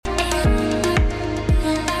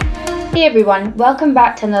Hey everyone, welcome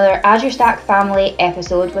back to another Azure Stack Family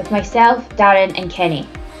episode with myself, Darren and Kenny.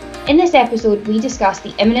 In this episode, we discuss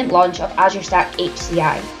the imminent launch of Azure Stack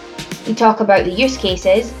HCI. We talk about the use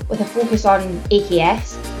cases with a focus on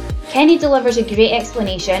AKS. Kenny delivers a great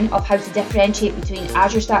explanation of how to differentiate between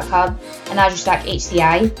Azure Stack Hub and Azure Stack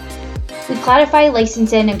HCI. We clarify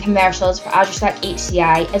licensing and commercials for Azure Stack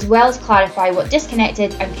HCI, as well as clarify what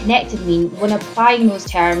disconnected and connected mean when applying those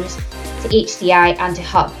terms to HCI and to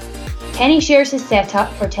Hub. Kenny shares his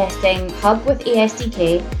setup for testing Hub with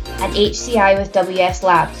ASDK and HCI with WS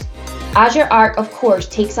Labs. Azure Arc, of course,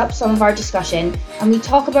 takes up some of our discussion, and we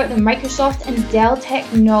talk about the Microsoft and Dell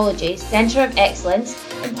Technologies Centre of Excellence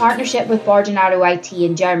in partnership with Borden Arrow IT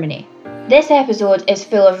in Germany. This episode is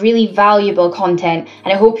full of really valuable content,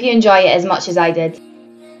 and I hope you enjoy it as much as I did.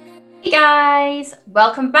 Hey guys,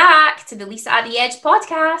 welcome back to the Lisa at the Edge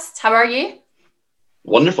podcast. How are you?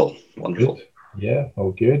 Wonderful. Good. Yeah,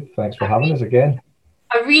 all good. Thanks for having us again.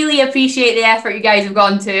 I really appreciate the effort you guys have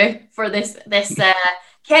gone to for this.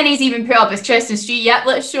 Kenny's even put up his Christmas tree. Yep,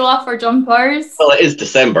 let's show off our jumpers. Well, it is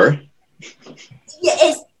December. Yeah,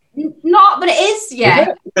 it's not, but it is.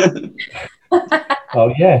 Yeah.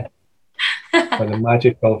 Oh yeah. By the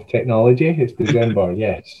magic of technology, it's December.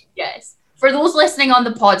 Yes. Yes. For those listening on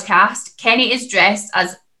the podcast, Kenny is dressed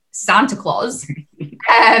as Santa Claus,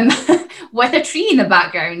 with a tree in the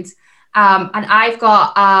background. And I've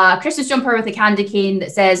got a Christmas jumper with a candy cane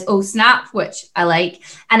that says "Oh Snap," which I like,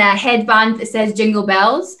 and a headband that says "Jingle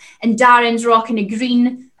Bells." And Darren's rocking a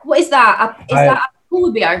green. What is that? Is that a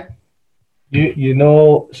polar bear? You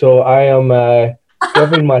know, so I am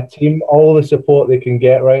giving my team all the support they can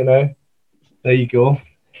get right now. There you go.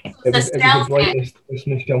 It was the brightest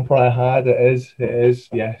Christmas jumper I had. It is,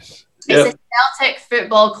 yes. It's a Celtic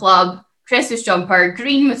Football Club Christmas jumper,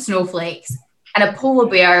 green with snowflakes, and a polar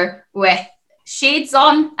bear with shades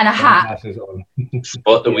on and a hat. Glasses on.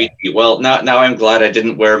 Spot the weed. Well, now I'm glad I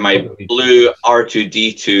didn't wear my blue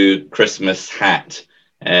R2D2 Christmas hat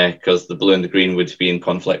because the blue and the green would be in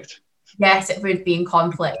conflict. Yes, it would be in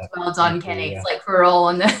conflict. Well done, Kenny. Yeah. It's like we're all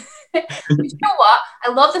on the... You know what?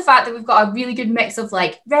 I love the fact that we've got a really good mix of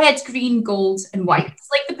like red, green, gold, and white. It's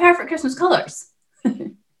like the perfect Christmas colours.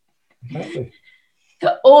 Exactly.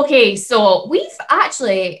 Okay, so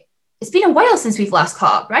it's been a while since we've last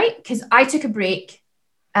caught up, right? Because I took a break.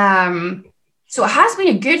 So it has been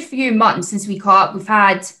a good few months since we caught up.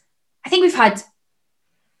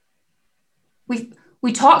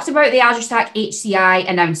 We talked about the Azure Stack HCI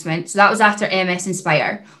announcement. So that was after MS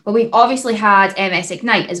Inspire, but we've obviously had MS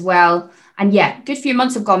Ignite as well. And yeah, good few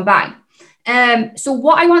months have gone by. So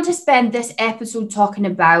what I want to spend this episode talking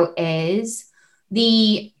about is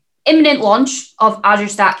the imminent launch of Azure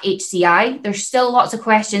Stack HCI. There's still lots of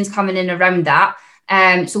questions coming in around that.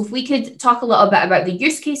 So if we could talk a little bit about the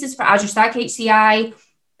use cases for Azure Stack HCI,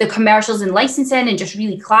 the commercials and licensing, and just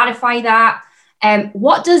really clarify that.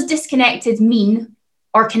 What does disconnected mean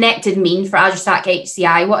or connected mean for Azure Stack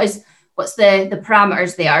HCI? What's the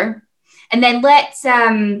parameters there? And then let's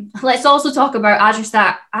also talk about Azure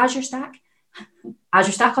Stack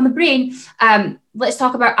on the brain. Let's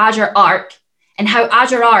talk about Azure Arc and how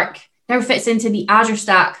Azure Arc now fits into the Azure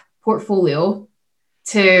Stack portfolio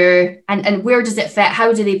and where does it fit?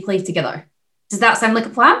 How do they play together? Does that sound like a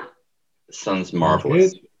plan? Sounds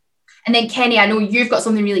marvelous. And then Kenny, I know you've got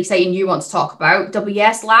something really exciting you want to talk about.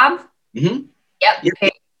 WS Lab. Mm-hmm. Yep.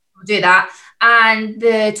 Okay, we'll do that. And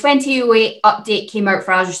the 2008 update came out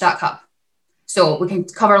for Azure Stack Hub. So we can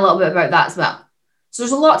cover a little bit about that as well. So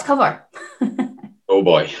there's a lot to cover. Oh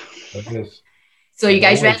boy. So you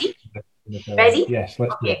guys ready? Ready? Yes,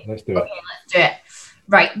 let's do it. Okay, let's do it.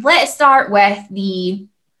 Right, let's start with the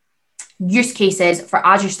use cases for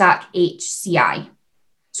Azure Stack HCI.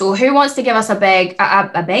 So who wants to give us a big,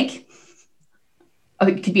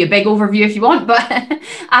 it could be a big overview if you want, but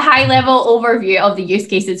a high level overview of the use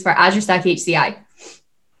cases for Azure Stack HCI?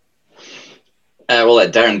 We'll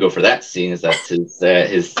let Darren go for that, seeing as that's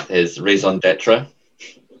his raison d'etre.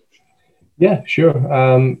 Yeah, sure.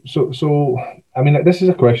 So I mean, this is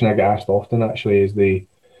a question I get asked often. Actually, is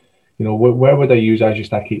where would I use Azure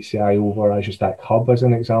Stack HCI over Azure Stack Hub as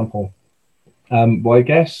an example? Well, I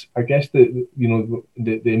guess the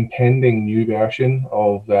impending new version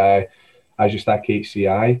of Azure Stack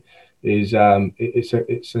HCI is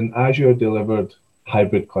it's an Azure delivered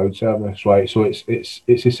hybrid cloud service, right? So it's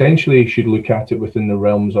essentially, you should look at it within the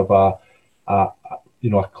realms of a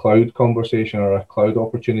cloud conversation or a cloud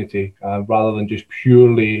opportunity rather than just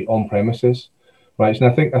purely on premises, right? And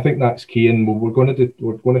I think that's key, and we're going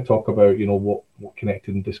to talk about what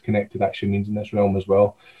connected and disconnected actually means in this realm as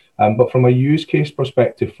well. But from a use case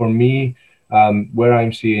perspective, for me, Where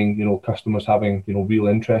I'm seeing, customers having, real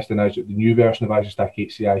interest in Azure, the new version of Azure Stack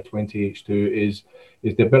HCI 20H2 is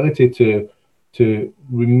the ability to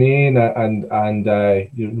remain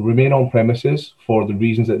remain on premises for the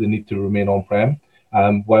reasons that they need to remain on prem,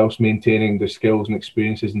 whilst maintaining the skills and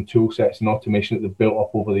experiences and tool sets and automation that they've built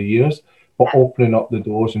up over the years, but opening up the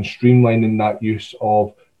doors and streamlining that use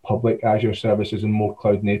of public Azure services and more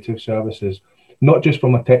cloud native services, not just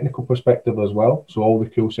from a technical perspective as well. So all the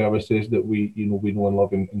cool services that we know and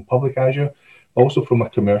love in public Azure, also from a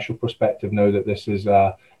commercial perspective now that this is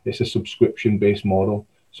it's a subscription based model.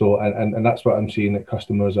 So and that's what I'm seeing that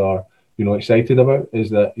customers are excited about, is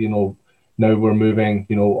that now we're moving,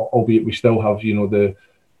 albeit we still have the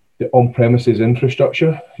on-premises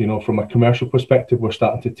infrastructure, from a commercial perspective, we're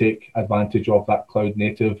starting to take advantage of that cloud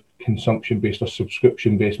native consumption-based or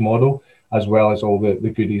subscription-based model, as well as all the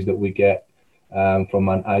goodies that we get from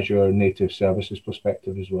an Azure native services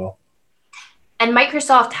perspective as well. And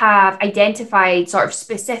Microsoft have identified sort of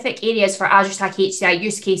specific areas for Azure Stack HCI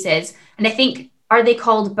use cases. And I think, are they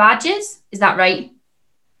called badges? Is that right?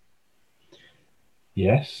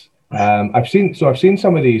 Yes. I've seen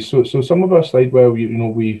some of these. So some of our slide where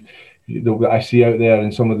I see out there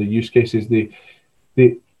and some of the use cases, they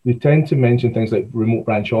tend to mention things like remote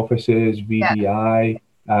branch offices, VDI,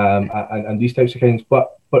 and these types of things.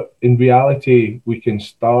 But in reality, we can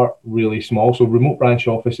start really small. So remote branch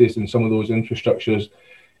offices and some of those infrastructures,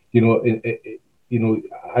 I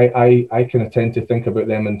kind of tend to think about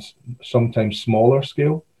them in sometimes smaller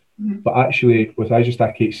scale. Mm-hmm. But actually, with Azure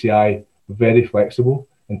Stack HCI, very flexible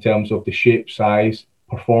in terms of the shape, size,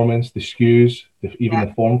 performance, the SKUs, even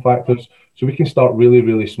the form factors. So we can start really,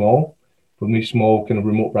 really small, from these small kind of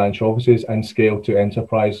remote branch offices, and scale to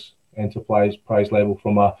enterprise price level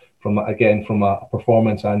from a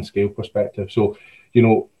performance and scale perspective. So,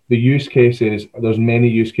 the use cases, there's many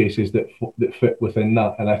use cases that fit within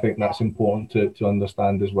that, and I think that's important to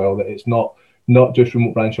understand as well, that it's not just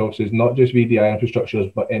remote branch offices, not just VDI infrastructures,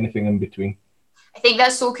 but anything in between. I think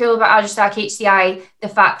that's so cool about Azure Stack HCI, the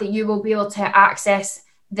fact that you will be able to access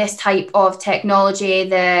this type of technology,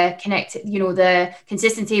 the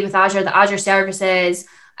consistency with Azure, the Azure services,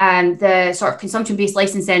 and the sort of consumption-based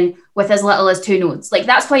licensing with as little as 2 nodes. Like,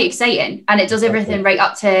 that's quite exciting, and it does everything right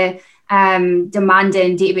up to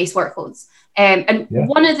demanding database workloads.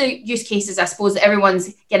 One of the use cases, I suppose, that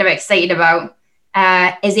everyone's getting a bit excited about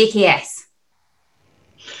is AKS.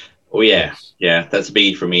 Oh yeah, that's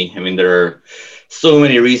big for me. I mean, there are so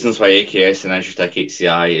many reasons why AKS and Azure Stack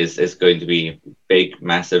HCI is going to be big,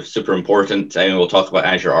 massive, super important. I mean, we'll talk about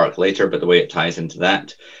Azure Arc later, but the way it ties into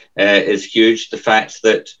that is huge. The fact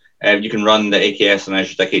that you can run the AKS and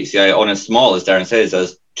Azure Stack HCI on as small, as Darren says,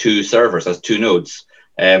 as 2 servers, as 2 nodes.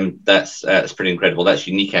 That's pretty incredible. That's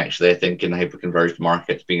unique, actually, I think, in the hyperconverged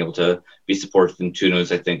market, being able to be supported in 2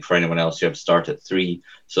 nodes. I think for anyone else, you have to start at 3.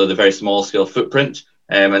 So the very small scale footprint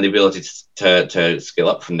and the ability to scale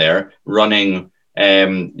up from there, running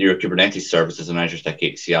your Kubernetes services on Azure Stack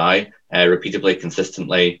HCI repeatedly,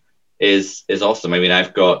 consistently is awesome. I mean,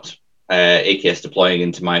 I've got AKS deploying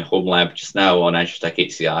into my home lab just now on Azure Stack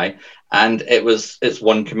HCI, and it's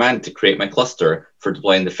one command to create my cluster for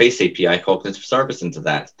deploying the Face API cognitive service into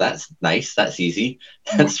that. That's nice. That's easy.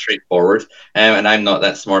 That's straightforward. And I'm not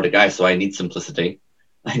that smart a guy, so I need simplicity.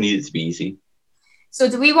 I need it to be easy. So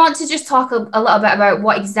do we want to just talk a little bit about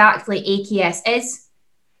what exactly AKS is,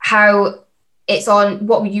 how it's on,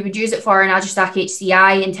 what you would use it for in Azure Stack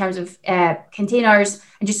HCI in terms of containers,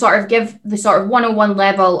 and just sort of give the sort of 101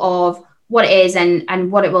 level of what it is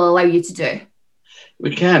and what it will allow you to do?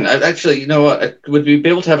 We can. Actually, you know what? Would we be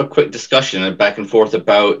able to have a quick discussion back and forth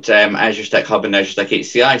about Azure Stack Hub and Azure Stack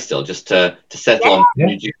HCI still, just to settle on them?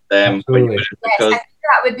 Yes, I think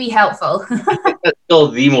that would be helpful. I think that's still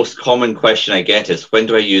the most common question I get is, when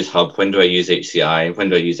do I use Hub? When do I use HCI? When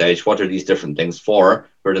do I use Edge? What are these different things for?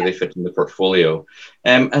 Where do they fit in the portfolio?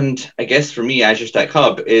 And I guess for me, Azure Stack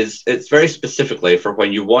Hub it's very specifically for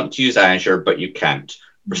when you want to use Azure, but you can't.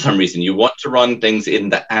 For some reason, you want to run things in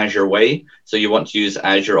the Azure way. So you want to use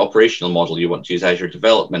Azure operational model. You want to use Azure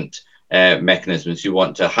development mechanisms. You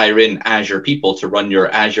want to hire in Azure people to run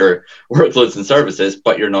your Azure workloads and services,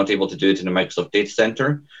 but you're not able to do it in a Microsoft data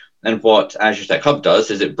center. And what Azure Stack Hub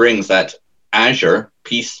does is it brings that Azure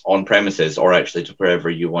piece on premises, or actually to wherever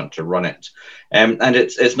you want to run it. And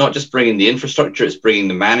it's not just bringing the infrastructure, it's bringing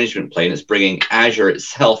the management plane, it's bringing Azure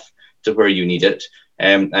itself to where you need it.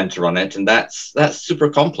 And to run it, and that's super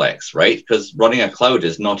complex, right? Because running a cloud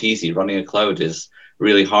is not easy. Running a cloud is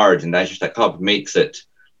really hard, and Azure Stack Hub makes it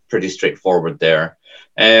pretty straightforward there.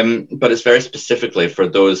 But it's very specifically for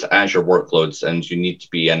those Azure workloads, and you need to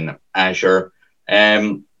be an Azure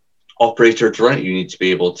operator to run it. You need to be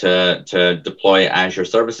able to deploy Azure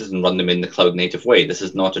services and run them in the cloud native way. This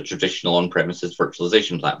is not a traditional on-premises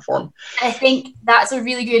virtualization platform. I think that's a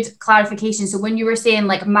really good clarification. So when you were saying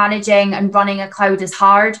like managing and running a cloud is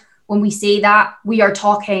hard, when we say that, we are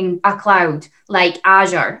talking a cloud like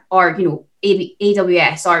Azure or, you know,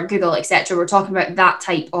 AWS or Google, etc. We're talking about that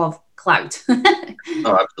type of cloud.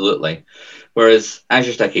 Oh, absolutely. Whereas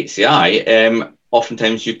Azure Stack HCI,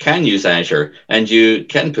 oftentimes you can use Azure and you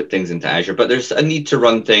can put things into Azure, but there's a need to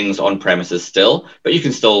run things on premises still, but you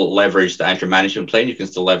can still leverage the Azure management plane. You can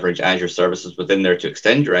still leverage Azure services within there to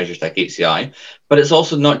extend your Azure Stack HCI, but it's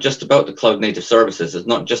also not just about the cloud native services. It's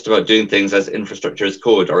not just about doing things as infrastructure as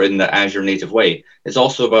code or in the Azure native way. It's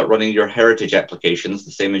also about running your heritage applications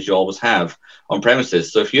the same as you always have on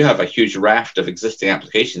premises. So if you have a huge raft of existing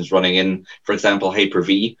applications running in, for example,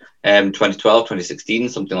 Hyper-V, 2012, 2016,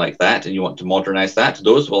 something like that, and you want to modernize that,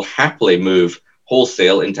 those will happily move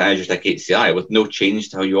wholesale into Azure Stack HCI with no change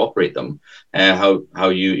to how you operate them, how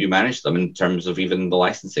you manage them in terms of even the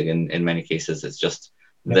licensing. In many cases, it's just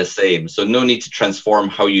the same. So no need to transform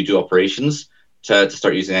how you do operations to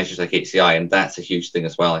start using Azure Stack HCI, and that's a huge thing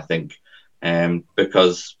as well, I think,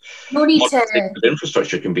 because no need to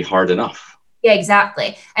infrastructure can be hard enough. Yeah,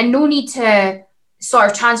 exactly, and no need to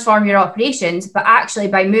sort of transform your operations, but actually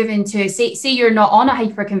by moving to, say you're not on a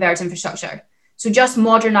hyper-converged infrastructure, so just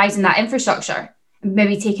modernizing that infrastructure,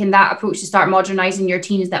 maybe taking that approach to start modernizing your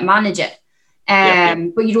teams that manage it.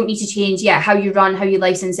 But you don't need to change, how you run, how you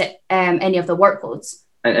license it, any of the workloads.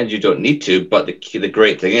 And you don't need to, but the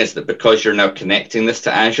great thing is that because you're now connecting this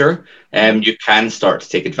to Azure, you can start to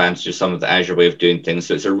take advantage of some of the Azure way of doing things.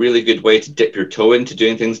 So it's a really good way to dip your toe into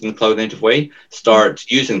doing things in the cloud native way. Start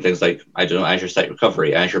using things like, Azure Site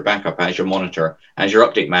Recovery, Azure Backup, Azure Monitor, Azure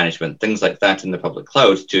Update Management, things like that in the public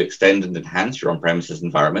cloud to extend and enhance your on-premises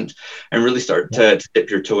environment and really start to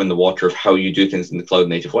dip your toe in the water of how you do things in the cloud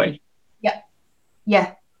native way.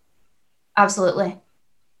 Yeah, absolutely.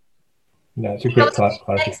 Yeah, it's a great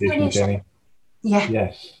clarification, Jenny. Yeah.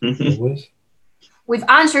 Yes, it was. We've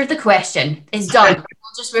answered the question. It's done.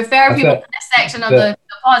 We'll just refer people to this section of the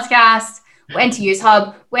podcast. When to use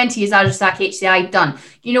Hub, when to use Azure Stack HCI, done.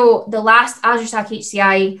 You know, the last Azure Stack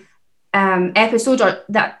HCI episode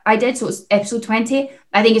that I did, so it's episode 20,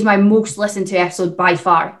 I think is my most listened to episode by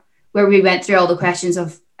far, where we went through all the questions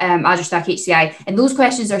of Azure Stack HCI. And those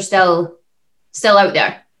questions are still out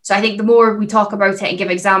there. So I think the more we talk about it and give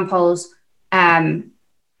examples, it's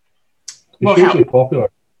hugely popular.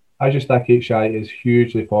 Azure Stack HCI is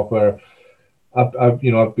hugely popular. I've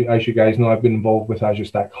as you guys know, I've been involved with Azure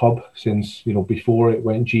Stack Hub since, before it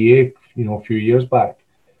went GA, a few years back.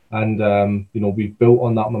 And, we've built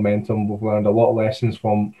on that momentum. We've learned a lot of lessons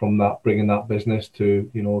from that, bringing that business to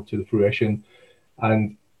the fruition.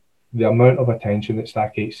 And the amount of attention that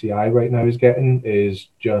Stack HCI right now is getting is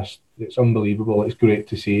just, it's unbelievable. It's great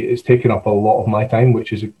to see. It's taken up a lot of my time,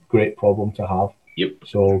 which is a great problem to have. Yep.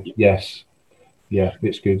 So yes,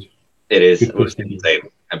 it's good. It is. We're seeing the same.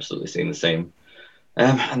 Absolutely seeing the same.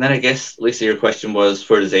 And then I guess, Lisa, your question was,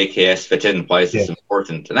 where does AKS fit in? Why is this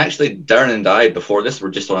important? And actually, Darren and I, before this, were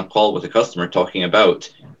just on a call with a customer talking about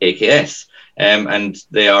AKS. And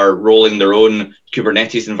they are rolling their own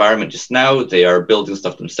Kubernetes environment just now. They are building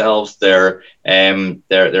stuff themselves. Their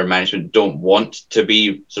management don't want to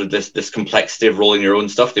be sort of this complexity of rolling your own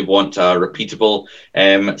stuff. They want a repeatable,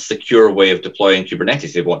 secure way of deploying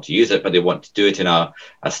Kubernetes. They want to use it, but they want to do it in a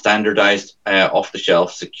standardized,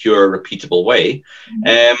 off-the-shelf, secure, repeatable way.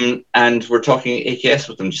 And we're talking AKS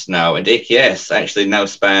with them just now. And AKS actually now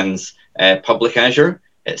spans public Azure.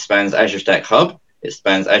 It spans Azure Stack Hub. It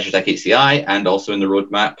spans Azure Stack HCI and also in the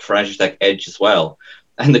roadmap for Azure Stack Edge as well.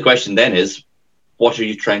 And the question then is, what are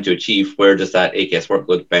you trying to achieve? Where does that AKS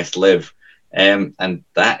workload best live? And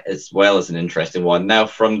that as well is an interesting one. Now,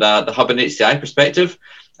 from the Hub and HCI perspective,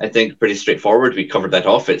 I think pretty straightforward. We covered that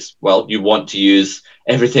off. It's, you want to use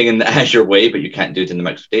everything in the Azure way, but you can't do it in the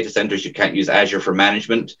Microsoft data centers. You can't use Azure for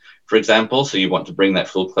management, for example. So you want to bring that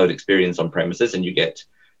full cloud experience on premises, and you get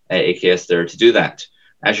AKS there to do that.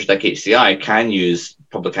 Azure Stack HCI can use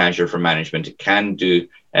public Azure for management. It can do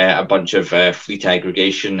a bunch of fleet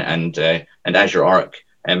aggregation and Azure Arc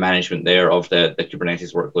management there of the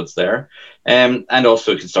Kubernetes workloads there. And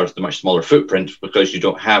also it can start with a much smaller footprint because you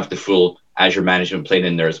don't have the full Azure management plane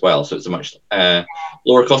in there as well. So it's a much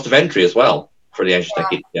lower cost of entry as well for the Azure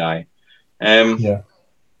Stack HCI.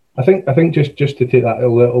 I think just to take that a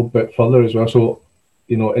little bit further as well. So,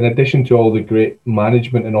 in addition to all the great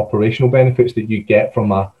management and operational benefits that you get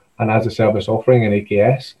from an as a service offering in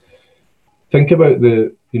AKS, think about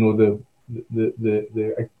the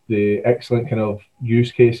the excellent kind of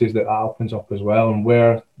use cases that opens up as well, and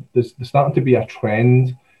where there's starting to be a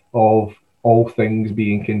trend of all things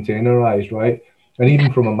being containerized, right? And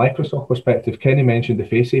even from a Microsoft perspective, Kenny mentioned the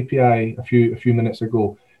Face API a few minutes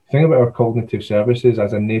ago. The thing about our cognitive services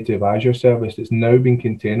as a native Azure service, it's now been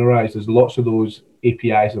containerized. There's lots of those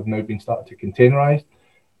APIs have now been started to containerize,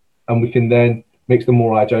 and we can then make them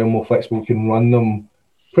more agile, more flexible. We can run them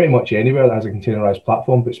pretty much anywhere that has a containerized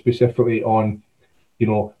platform, but specifically on, you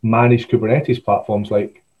know, managed Kubernetes platforms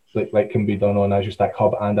like can be done on Azure Stack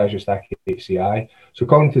Hub and Azure Stack HCI. So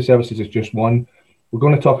cognitive services is just one. We're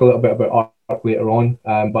going to talk a little bit about Arc later on,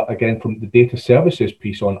 but again, from the data services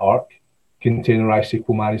piece on Arc, containerized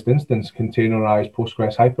SQL managed instance, containerized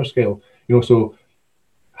Postgres hyperscale, you know, so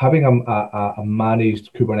having a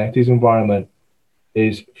managed Kubernetes environment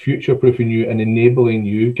is future-proofing you and enabling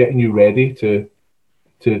you, getting you ready to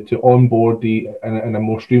onboard in a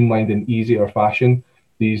more streamlined and easier fashion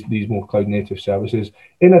these more cloud native services.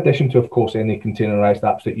 In addition to, of course, any containerized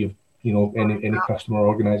apps that any customer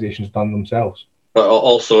organizations done themselves. But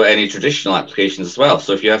also any traditional applications as well.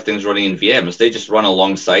 So if you have things running in VMs, they just run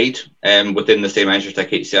alongside within the same Azure Stack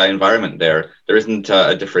HCI environment there. There isn't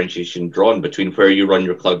a differentiation drawn between where you run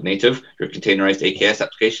your cloud native, your containerized AKS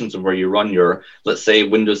applications, and where you run your, let's say,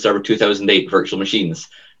 Windows Server 2008 virtual machines.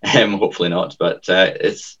 Hopefully not, but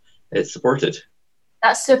it's supported.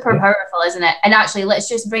 That's super powerful, isn't it? And actually, let's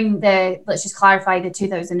just clarify the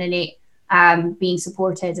 2008 being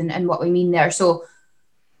supported and what we mean there. So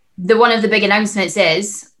one of the big announcements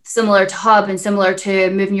is similar to Hub and similar to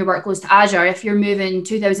moving your workloads to Azure. If you're moving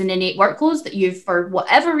 2008 workloads that you've, for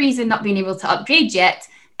whatever reason, not been able to upgrade yet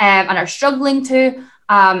and are struggling to,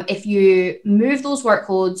 if you move those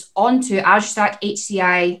workloads onto Azure Stack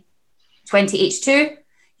HCI 20H2,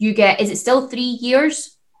 you get, is it still 3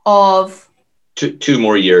 years of... Two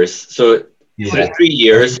more years. So 3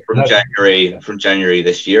 years from January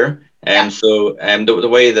this year. So the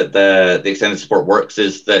way that the extended support works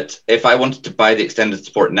is that if I wanted to buy the extended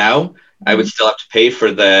support now, I would still have to pay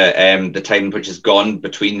for the time which is gone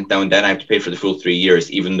between now and then. I have to pay for the full 3 years,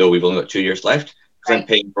 even though we've only got 2 years left, because I'm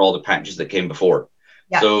paying for all the patches that came before.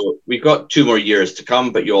 Yeah. So we've got 2 more years to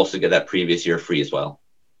come, but you also get that previous year free as well.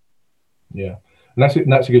 Yeah, and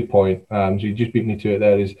that's a good point. So you just beat me to it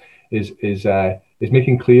there. Is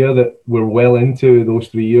making clear that we're well into those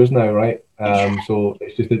 3 years now, right? So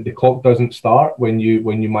it's just that the clock doesn't start when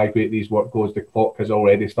you migrate these workloads. The clock has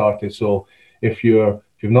already started. So if you've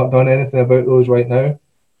not done anything about those right now,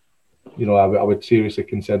 you know, I would seriously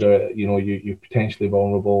consider, you know, you're potentially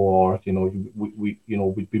vulnerable, or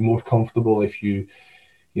we'd be more comfortable if you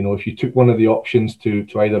took one of the options to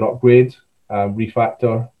either upgrade,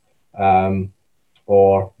 refactor,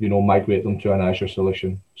 or migrate them to an Azure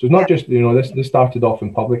solution. So it's not just, this started off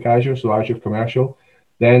in public Azure, so Azure Commercial.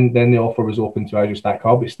 Then the offer was open to Azure Stack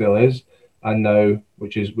Hub. It still is, and now,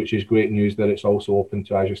 which is great news, that it's also open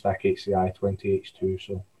to Azure Stack HCI 20H2.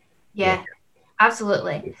 So yeah,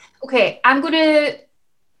 absolutely. Okay, I'm going to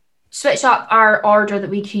switch up our order that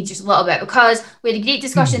we treat just a little bit, because we had a great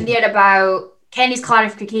discussion there about Kenny's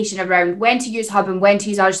clarification around when to use Hub and when to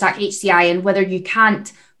use Azure Stack HCI, and whether you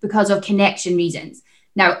can't because of connection reasons.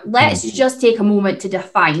 Now, let's just take a moment to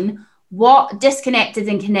define what disconnected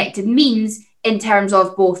and connected means in terms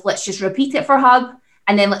of both. Let's just repeat it for Hub,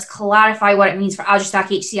 and then let's clarify what it means for Azure Stack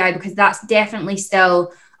HCI, because that's definitely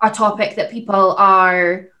still a topic that people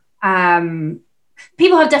have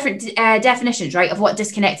different definitions, right, of what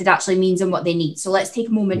disconnected actually means and what they need. So let's take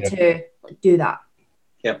a moment to do that.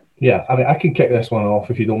 Yeah, I mean, I can kick this one off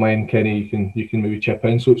if you don't mind, Kenny. You can maybe chip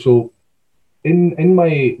in. So in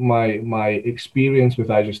my experience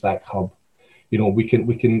with Azure Stack Hub, we can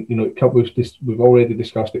we've already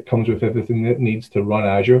discussed, it comes with everything that needs to run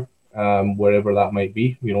Azure, wherever that might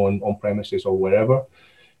be, on premises or wherever.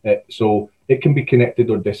 So it can be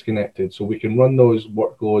connected or disconnected. So we can run those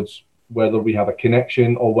workloads whether we have a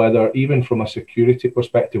connection or whether, even from a security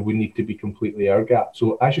perspective, we need to be completely air-gapped.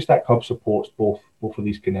 So Azure Stack Hub supports both of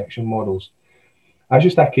these connection models. Azure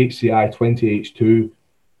Stack HCI 20H2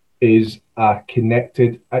 is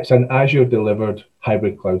it's an Azure delivered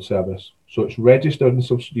hybrid cloud service. So it's registered and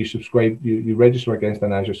you register against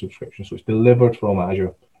an Azure subscription. So it's delivered from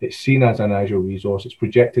Azure. It's seen as an Azure resource. It's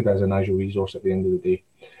projected as an Azure resource at the end of the day.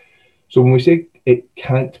 So when we say it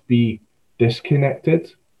can't be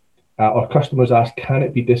disconnected, our customers ask, can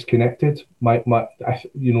it be disconnected?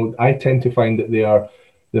 I tend to find that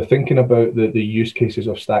they're thinking about the use cases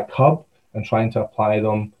of Stack Hub and trying to apply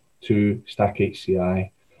them to Stack HCI.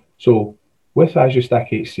 So with Azure Stack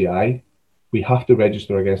HCI, we have to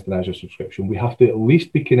register against an Azure subscription. We have to at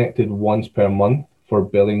least be connected once per month for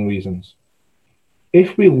billing reasons.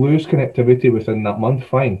 If we lose connectivity within that month,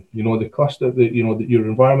 fine. The cluster, your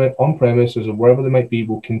environment on premises or wherever they might be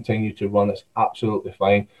will continue to run. It's absolutely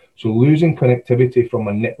fine. So losing connectivity from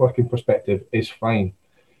a networking perspective is fine.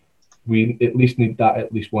 We at least need that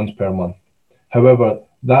at least once per month. However,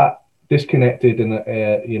 that disconnected and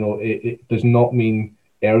it does not mean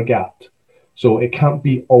air gapped. So it can't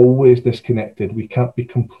be always disconnected. We can't be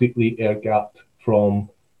completely air gapped from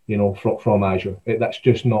from Azure. That's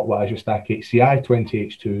just not what Azure Stack HCI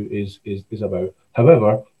 20H2 is about.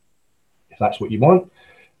 However, if that's what you want,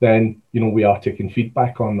 then we are taking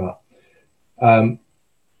feedback on that.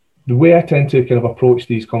 The way I tend to kind of approach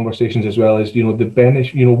these conversations as well is, the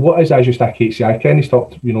benefit, what is Azure Stack HCI? Kenny's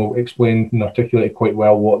talked, explained and articulated quite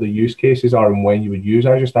well what the use cases are and when you would use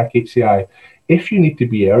Azure Stack HCI. If you need to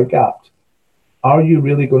be air gapped, are you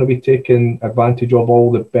really going to be taking advantage of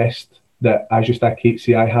all the best that Azure Stack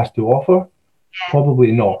HCI has to offer?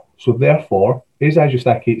 Probably not. So therefore, is Azure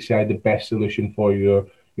Stack HCI the best solution for your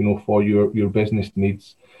business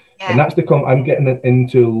needs? And that's I'm getting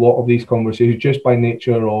into a lot of these conversations just by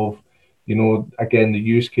nature of, again, the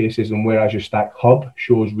use cases and where Azure Stack Hub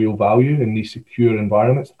shows real value in these secure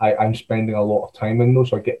environments. I'm spending a lot of time in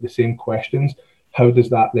those, so I get the same questions. How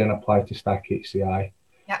does that then apply to Stack HCI?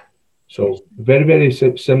 So very, very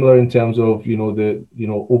similar in terms of, the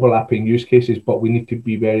overlapping use cases, but we need to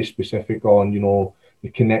be very specific on,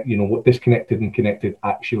 what disconnected and connected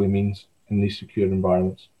actually means in these secure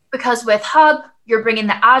environments. Because with Hub, you're bringing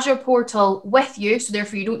the Azure portal with you, so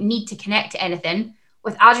therefore you don't need to connect to anything.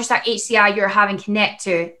 With Azure Stack HCI, you're having connect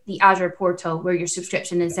to the Azure portal where your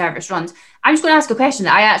subscription and service runs. I'm just going to ask a question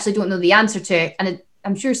that I actually don't know the answer to, and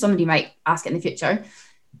I'm sure somebody might ask it in the future.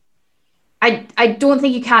 I don't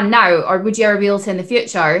think you can now, or would you ever be able to in the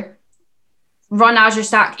future, run Azure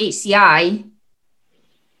Stack HCI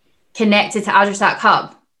connected to Azure Stack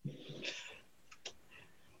Hub?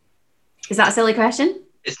 Is that a silly question?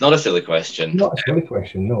 It's not a silly question. Not a silly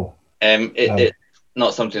question, no. It's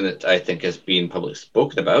not something that I think has been publicly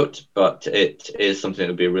spoken about, but it is something that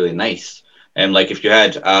would be really nice. Like if you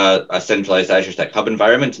had a centralized Azure Stack Hub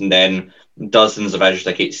environment and then dozens of Azure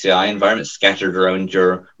Stack HCI environments scattered around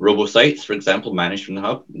your robo sites, for example, managed from the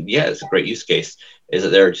hub. Yeah, it's a great use case. Is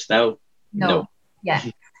it there just now? No. Yeah.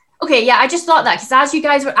 Okay, yeah, I just thought that because as you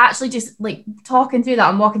guys were actually just like talking through that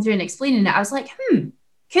and walking through and explaining it, I was like,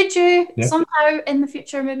 could you somehow in the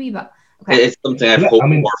future maybe? But okay. It's something I've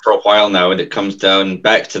hoped for a while now, and it comes down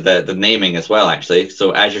back to the naming as well, actually.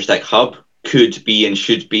 So Azure Stack Hub could be and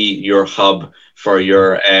should be your hub for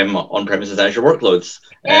your on-premises Azure workloads.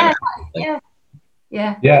 Yeah.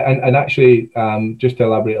 And actually, just to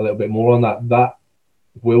elaborate a little bit more on that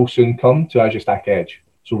will soon come to Azure Stack Edge.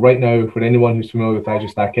 So right now, for anyone who's familiar with Azure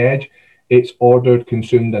Stack Edge, it's ordered,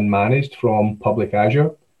 consumed, and managed from public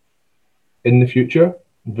Azure. In the future,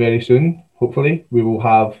 very soon, hopefully, we will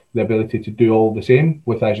have the ability to do all the same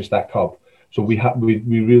with Azure Stack Hub. So we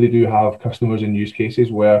really do have customers and use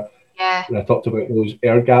cases where, when I talked about those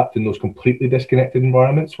air gapped and those completely disconnected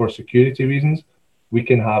environments for security reasons, we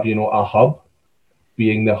can have a hub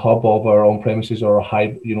being the hub of our on-premises or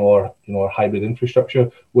our hybrid infrastructure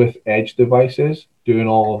with edge devices doing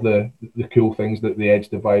all of the cool things that the edge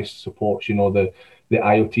device supports. The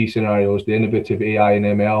IoT scenarios, the innovative AI and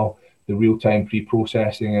ML, the real-time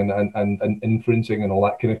pre-processing and inferencing and all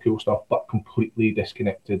that kind of cool stuff, but completely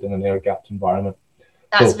disconnected in an air-gapped environment.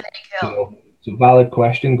 That's very cool. It's a valid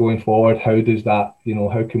question going forward. How does that,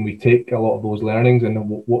 how can we take a lot of those learnings and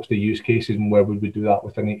what's the use cases and where would we do that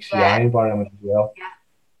with an HCI environment as well? Yeah.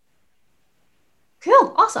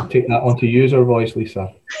 Cool. Awesome. Take that onto user voice,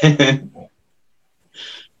 Lisa.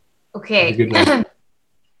 Okay.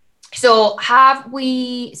 So have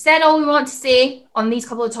we said all we want to say on these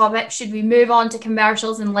couple of topics? Should we move on to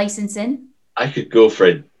commercials and licensing? I could go for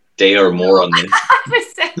a day or more on this.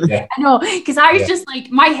 I know, because I was just like,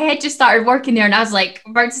 my head just started working there and I was like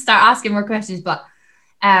about to start asking more questions, but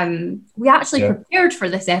we actually prepared for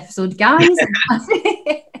this episode, guys.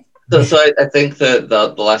 So I think that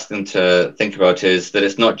the last thing to think about is that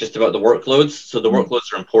it's not just about the workloads. So the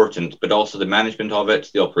workloads are important, but also the management of it,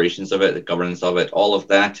 the operations of it, the governance of it, all of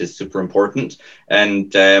that is super important. And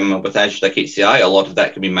with Azure Stack HCI, a lot of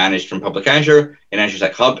that can be managed from public Azure. In Azure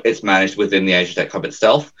Stack Hub, it's managed within the Azure Stack Hub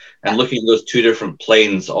itself. And looking at those two different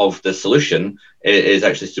planes of the solution is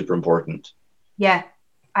actually super important. Yeah,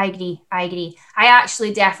 I agree. I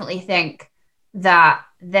actually definitely think that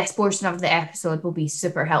this portion of the episode will be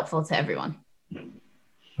super helpful to everyone. I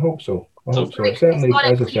hope so. It certainly,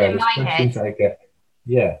 as I said, it's questions I get.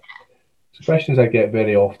 Yeah, it's questions I get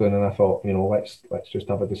very often, and I thought, let's just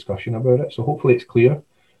have a discussion about it. So hopefully it's clear.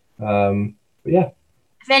 But yeah,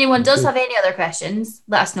 If anyone does have any other questions,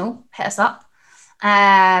 let us know. Hit us up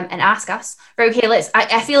and ask us. Right, okay,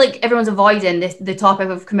 I feel like everyone's avoiding the topic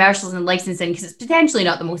of commercials and licensing because it's potentially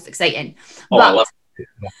not the most exciting. I love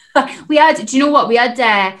it. Do you know what? We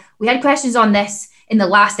had questions on this in the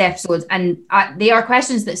last episode, and they are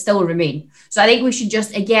questions that still remain. So I think we should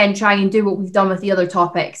just, again, try and do what we've done with the other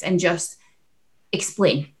topics and just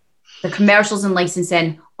explain the commercials and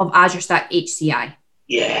licensing of Azure Stack HCI.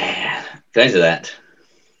 Yeah, can I do that?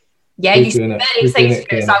 Yeah, you should be very excited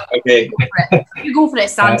for it. So okay. You go for it,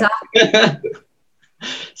 Santa.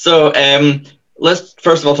 So let's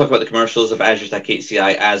first of all talk about the commercials of Azure Stack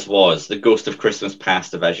HCI as was, the ghost of Christmas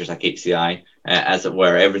past of Azure Stack HCI, as it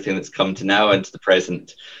were, everything that's come to now and to the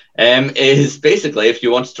present. Is basically, if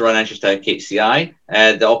you wanted to run Azure Stack HCI,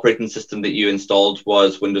 the operating system that you installed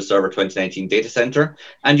was Windows Server 2019 Data Center,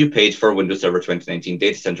 and you paid for Windows Server 2019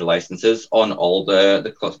 Data Center licenses on all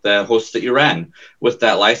the hosts that you ran. With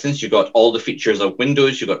that license, you got all the features of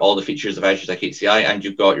Windows, you got all the features of Azure Stack HCI, and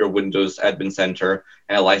you got your Windows Admin Center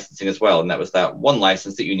licensing as well. And that was that one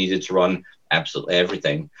license that you needed to run absolutely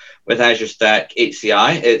everything. With Azure Stack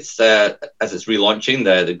HCI, it's as it's relaunching,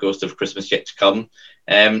 the ghost of Christmas yet to come,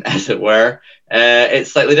 as it were,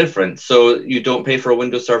 it's slightly different. So you don't pay for a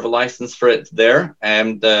Windows Server license for it there.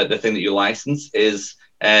 The thing that you license is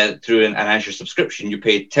through an Azure subscription. You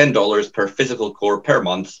pay $10 per physical core per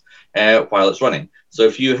month while it's running. So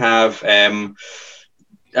if you have a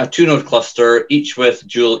 2-node cluster, each with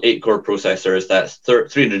dual 8-core processors, that's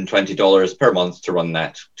 $320 per month to run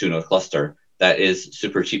that 2-node cluster. That is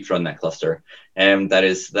super cheap to run that cluster.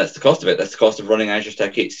 That's the cost of it. That's the cost of running Azure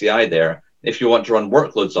Stack HCI there. If you want to run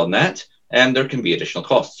workloads on that, there can be additional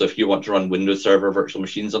costs. So if you want to run Windows Server virtual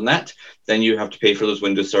machines on that, then you have to pay for those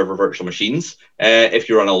Windows Server virtual machines. If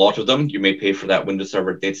you run a lot of them, you may pay for that Windows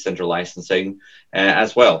Server Data Center licensing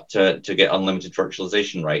as well to get unlimited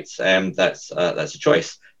virtualization rights. That's a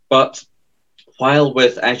choice. But while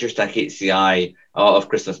with Azure Stack HCI of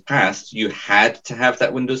Christmas past, you had to have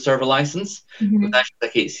that Windows Server license, with Azure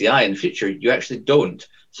Stack HCI in the future, you actually don't.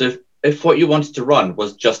 So if what you wanted to run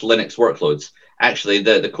was just Linux workloads, actually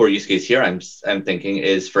the core use case here I'm thinking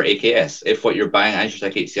is for AKS. If what you're buying Azure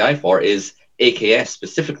Stack HCI for is AKS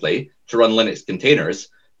specifically to run Linux containers,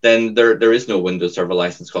 then there is no Windows Server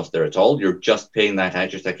license cost there at all. You're just paying that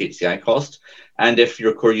Azure Stack HCI cost. And if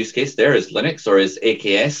your core use case there is Linux or is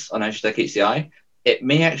AKS on Azure Stack HCI, it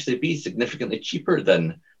may actually be significantly cheaper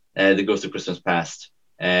than the Ghost of Christmas Past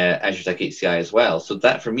Azure Stack HCI as well. So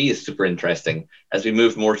that for me is super interesting. As we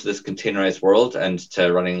move more to this containerized world and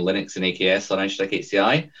to running Linux and AKS on Azure Stack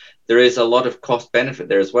HCI, there is a lot of cost benefit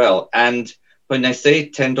there as well. And when I say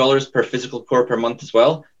 $10 per physical core per month as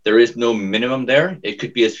well, there is no minimum there. It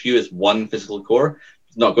could be as few as one physical core.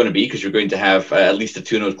 It's not going to be because you're going to have at least a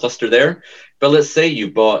 2-node cluster there. But let's say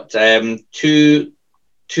you bought two-node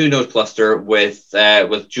cluster with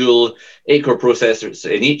dual 8-core processors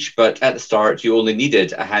in each, but at the start you only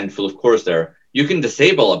needed a handful of cores there. You can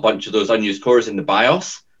disable a bunch of those unused cores in the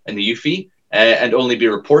BIOS and the UEFI and only be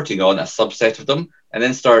reporting on a subset of them, and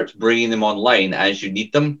then start bringing them online as you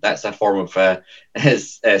need them. That's a form of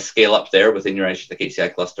scale up there within your Azure Stack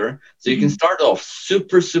HCI cluster. So you can start off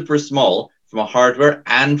super, super small from a hardware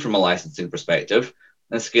and from a licensing perspective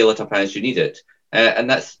and scale it up as you need it. And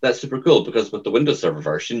that's super cool because with the Windows Server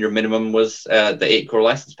version, your minimum was the 8-core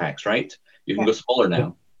license packs, right? You can go smaller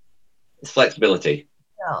now. It's flexibility.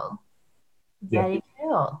 Cool. Very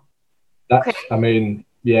cool. That's, I mean,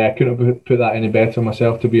 yeah, I couldn't have put that any better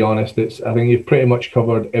myself, to be honest. I think you've pretty much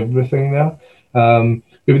covered everything there.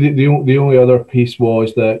 The only other piece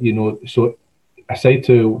was that, so aside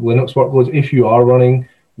to Linux workloads, if you are running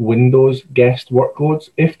Windows guest workloads,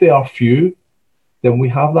 if they are few, then we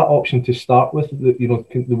have that option to start with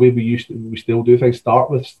the way we still do things.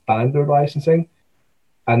 Start with standard licensing,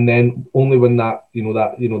 and then only when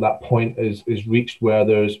that point is reached where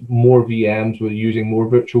there's more VMs, we're using more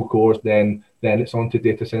virtual cores, then it's on to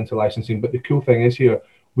data center licensing. But the cool thing is here,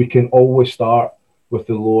 we can always start with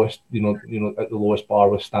the lowest, at the lowest bar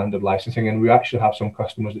with standard licensing, and we actually have some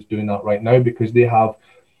customers that's doing that right now because they have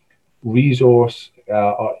resource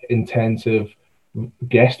intensive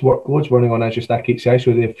guest workloads running on Azure Stack HCI,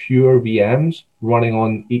 so they have fewer VMs running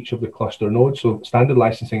on each of the cluster nodes. So standard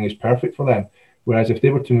licensing is perfect for them. Whereas if they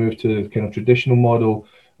were to move to the kind of traditional model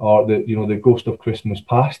or the Ghost of Christmas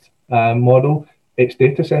Past model, it's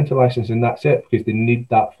data center licensing. That's it, because they need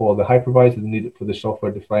that for the hypervisor, they need it for the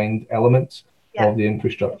software defined elements of the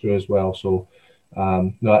infrastructure as well. So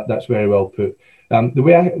no, that's very well put. The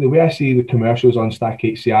way I see the commercials on Stack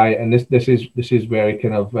HCI, and this is very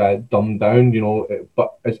kind of dumbed down,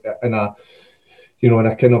 but in a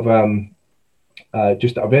kind of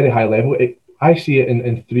just at a very high level, I see it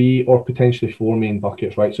in 3 or potentially 4 main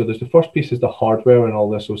buckets, right? So there's the first piece is the hardware and all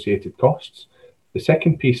the associated costs. The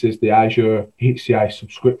second piece is the Azure HCI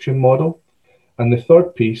subscription model. And the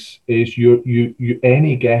third piece is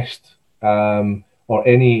any guest or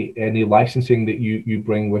any licensing that you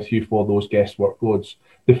bring with you for those guest workloads.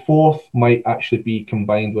 The fourth might actually be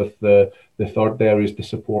combined with the third. There is the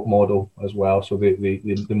support model as well. So the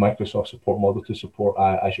Microsoft support model to support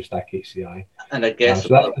Azure Stack HCI. And I guess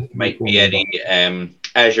so might be any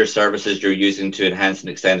Azure services you're using to enhance and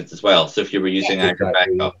extend it as well. So if you were using Azure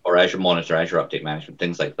Backup or Azure Monitor, Azure Update Management,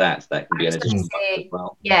 things like that, that can be an additional as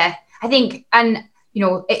well. Yeah, I think, and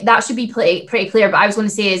that should be pretty clear, but I was going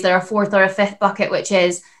to say, is there a fourth or a fifth bucket, which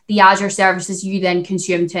is the Azure services you then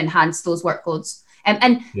consume to enhance those workloads?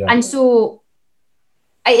 And so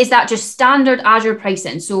is that just standard Azure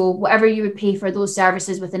pricing? So whatever you would pay for those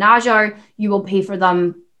services within Azure, you will pay for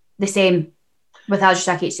them the same with Azure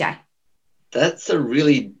Stack HCI? That's a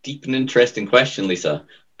really deep and interesting question, Lisa,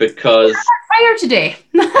 because fire today.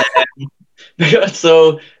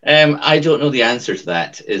 So I don't know the answer to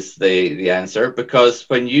that is the answer, because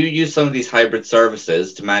when you use some of these hybrid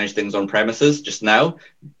services to manage things on premises just now,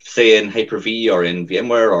 say in Hyper-V or in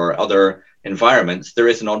VMware or other environments, there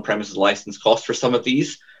is an on-premises license cost for some of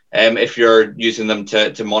these. If you're using them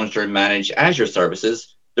to monitor and manage Azure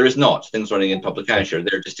services, there is not. Things running in public Azure,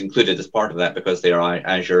 they're just included as part of that because they are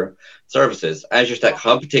Azure services. Azure Stack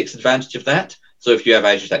Hub takes advantage of that. So if you have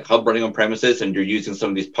Azure Stack Hub running on premises and you're using some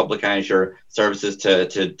of these public Azure services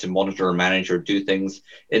to monitor or manage or do things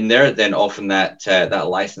in there, then often that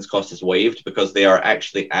license cost is waived because they are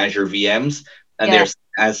actually Azure VMs and they're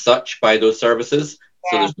as such by those services.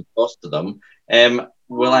 So there's no cost to them.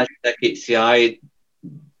 Will Azure Stack HCI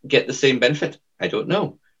get the same benefit? I don't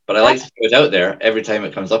know. But I like to throw it out there. Every time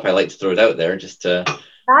it comes up, I like to throw it out there just to...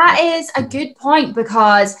 That is a good point,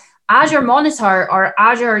 because Azure Monitor or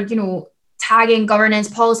Azure, tagging, governance,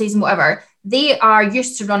 policies and whatever, they are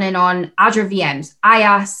used to running on Azure VMs,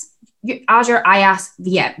 Azure IaaS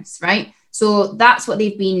VMs, right? So that's what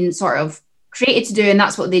they've been sort of created to do, and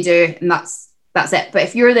that's what they do, and that's it. But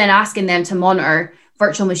if you're then asking them to monitor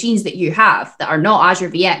virtual machines that you have that are not Azure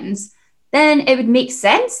VMs, then it would make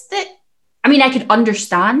sense that, I could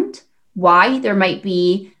understand why there might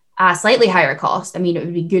be a slightly higher cost. It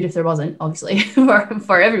would be good if there wasn't, obviously,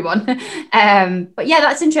 for everyone. But yeah,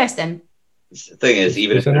 that's interesting. The thing is,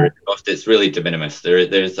 even if there is a cost, it's really de minimis.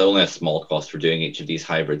 There's only a small cost for doing each of these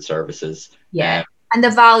hybrid services. Yeah. And the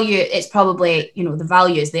value, it's probably, the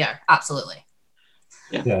value is there. Absolutely.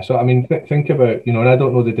 Yeah. So, think about, and I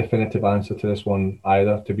don't know the definitive answer to this one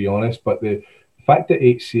either, to be honest, but the fact that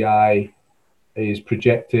HCI is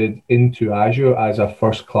projected into Azure as a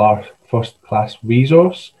first class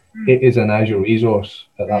resource, it is an Azure resource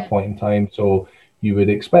at that point in time. So you would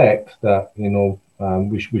expect that,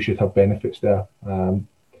 we should have benefits there.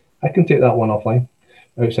 I can take that one offline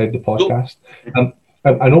outside the podcast.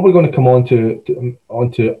 I know we're going to come on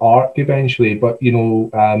to Arc eventually, but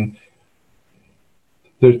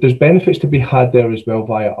there's benefits to be had there as well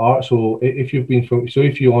via Arc. So if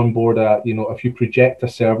you onboard if you project a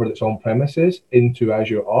server that's on premises into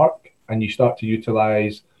Azure Arc and you start to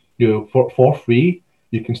utilize, for free,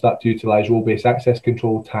 you can start to utilize role-based access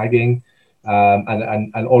control, tagging,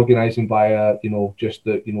 and organizing via just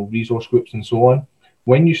the resource groups and so on.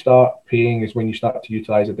 When you start paying is when you start to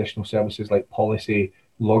utilize additional services like policy,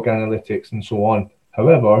 log analytics, and so on.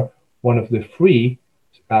 However, one of the free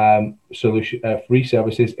free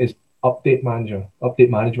services is update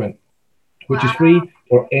management, which is free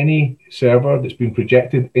for any server that's been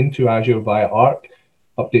projected into Azure via Arc.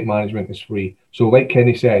 Update management is free. So like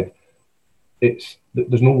Kenny said,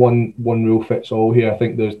 there's no one rule fits all here. I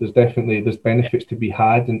think there's definitely benefits to be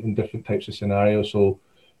had in different types of scenarios. So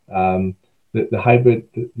the hybrid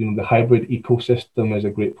ecosystem is a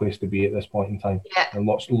great place to be at this point in time, and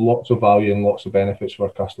lots of value and lots of benefits for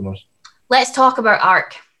our customers. Let's talk about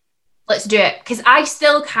Arc. Let's do it, because I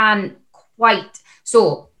still can't quite.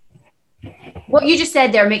 So what you just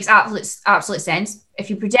said there makes absolute sense. If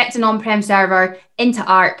you project an on-prem server into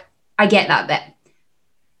Arc, I get that bit.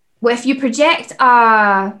 Well, if you project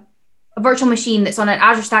a virtual machine that's on an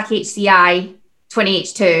Azure Stack HCI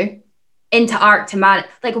 20H2 into Arc to manage,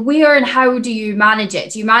 where and how do you manage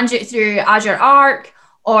it? Do you manage it through Azure Arc,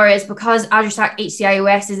 or is because Azure Stack HCI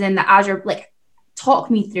OS is in the Azure? Talk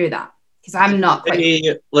me through that, because I'm not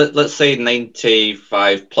quite. Let's say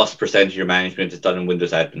 95+% of your management is done in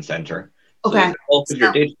Windows Admin Center. Okay. So all of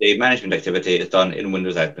your day-to-day management activity is done in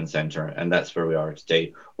Windows Admin Center, and that's where we are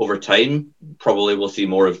today. Over time, probably we'll see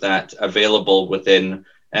more of that available within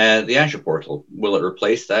the Azure portal? Will it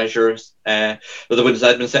replace the Azure the Windows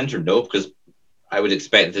Admin Center? No, because I would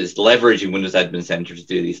expect that it's leveraging Windows Admin Center to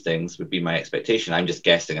do these things would be my expectation. I'm just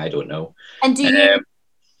guessing. I don't know. And do you...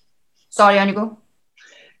 Sorry, on you go.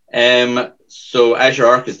 So Azure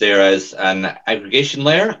Arc is there as an aggregation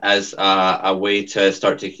layer, as a way to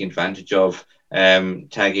start taking advantage of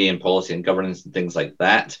tagging and policy and governance and things like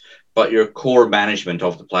that. But your core management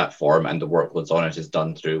of the platform and the workloads on it is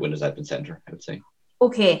done through Windows Admin Center, I would say.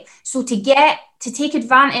 Okay, so to take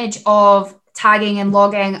advantage of tagging and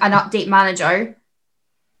logging an update manager,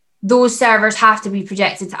 those servers have to be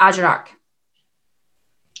projected to Azure Arc.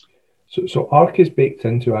 So Arc is baked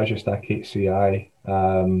into Azure Stack HCI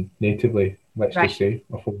natively, let's just say,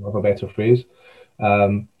 for want of a better phrase.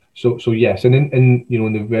 So yes, and in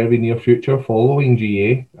the very near future, following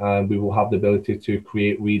GA, we will have the ability to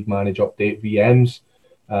create, read, manage, update VMs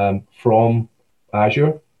from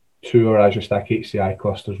Azure to our Azure Stack HCI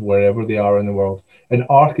clusters wherever they are in the world. And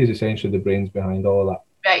Arc is essentially the brains behind all of that.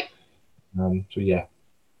 Right. So yeah.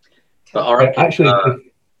 But Arc actually,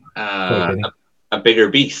 a bigger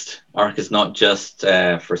beast. Arc is not just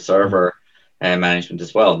for server management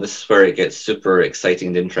as well. This is where it gets super exciting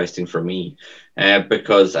and interesting for me,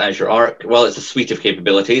 because Azure Arc, well, it's a suite of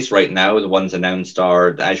capabilities right now. The ones announced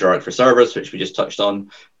are the Azure Arc for servers, which we just touched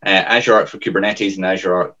on, Azure Arc for Kubernetes, and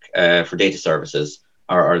Azure Arc for data services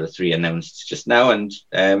are the three announced just now. And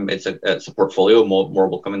it's a portfolio. More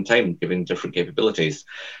will come in time, giving different capabilities.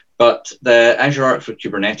 But the Azure Arc for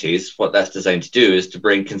Kubernetes, what that's designed to do is to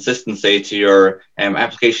bring consistency to your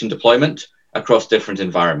application deployment across different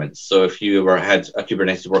environments. So if you had a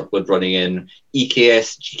Kubernetes workload running in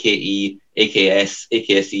EKS, GKE, AKS,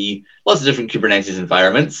 AKSE, lots of different Kubernetes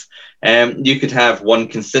environments, you could have one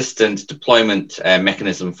consistent deployment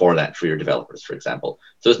mechanism for that for your developers, for example.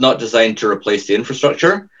 So it's not designed to replace the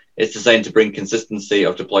infrastructure. It's designed to bring consistency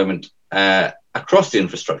of deployment across the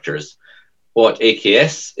infrastructures. What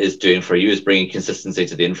AKS is doing for you is bringing consistency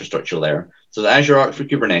to the infrastructure layer. So the Azure Arc for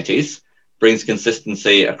Kubernetes brings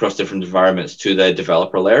consistency across different environments to the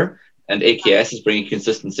developer layer, and AKS is bringing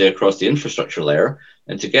consistency across the infrastructure layer,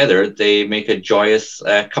 and together they make a joyous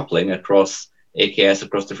coupling across AKS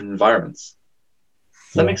across different environments.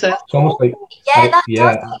 Does that make sense? It's almost like, that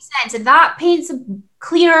does make sense, and that paints a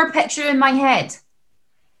clearer picture in my head.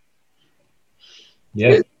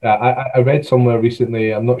 Yeah, I read somewhere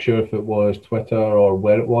recently, I'm not sure if it was Twitter or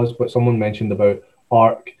where it was, but someone mentioned about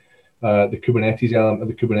Arc, the Kubernetes element,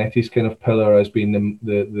 the Kubernetes kind of pillar as being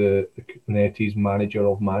the Kubernetes manager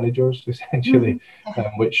of managers, essentially,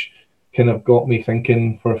 which kind of got me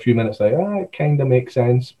thinking for a few minutes, like, it kind of makes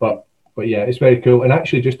sense, but yeah, it's very cool. And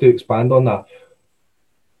actually, just to expand on that,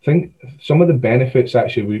 I think some of the benefits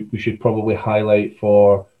actually we should probably highlight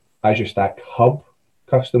for Azure Stack Hub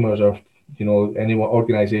customers, or any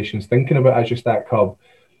organizations thinking about Azure Stack Hub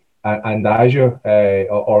and Azure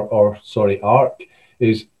Arc,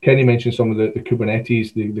 is Kenny mentioned some of the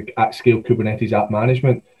Kubernetes, the at-scale Kubernetes app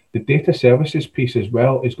management. The data services piece as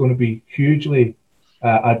well is going to be hugely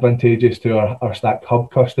advantageous to our Stack Hub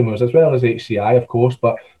customers, as well as HCI, of course,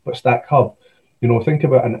 but Stack Hub. Think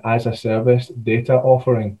about an as-a-service data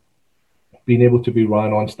offering being able to be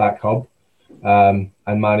run on Stack Hub and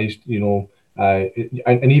managed, and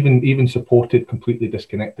even supported completely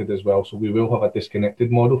disconnected as well. So we will have a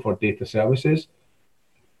disconnected model for data services,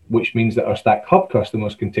 which means that our Stack Hub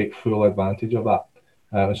customers can take full advantage of that.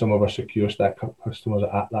 And some of our secure Stack Hub customers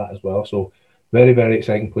are at that as well. So very, very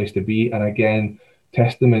exciting place to be. And again,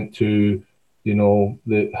 testament to,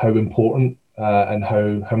 how important and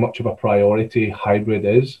how much of a priority hybrid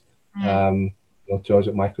is to us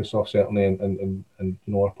at Microsoft, certainly, and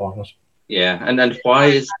our partners. Yeah, and why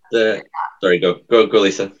is sorry, go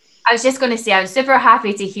Lisa. I was just going to say, I'm super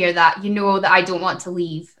happy to hear that. That I don't want to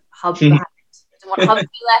leave Hub behind. I don't want Hub to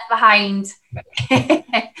be left behind.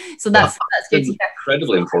 So that's good to hear.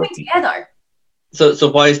 Incredibly important. Together.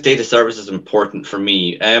 So why is data services important for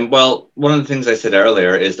me? Well, one of the things I said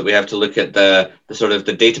earlier is that we have to look at the sort of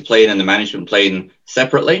the data plane and the management plane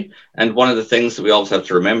separately. And one of the things that we always have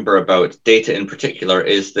to remember about data in particular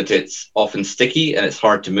is that it's often sticky and it's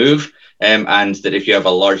hard to move. And that if you have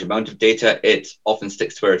a large amount of data, it often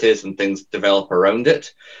sticks to where it is and things develop around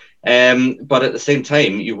it. But at the same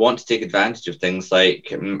time, you want to take advantage of things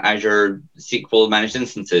like Azure SQL managed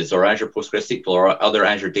instances or Azure PostgreSQL or other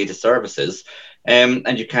Azure data services.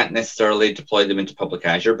 And you can't necessarily deploy them into public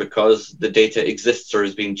Azure because the data exists or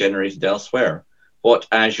is being generated elsewhere. What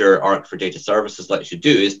Azure Arc for Data Services lets you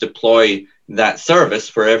do is deploy that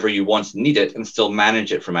service wherever you want and need it and still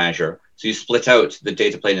manage it from Azure. So you split out the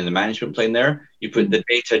data plane and the management plane there. You put the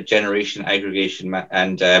data generation, aggregation,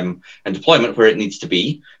 and deployment where it needs to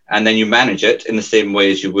be, and then you manage it in the same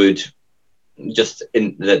way as you would just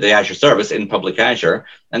in the Azure service in public Azure,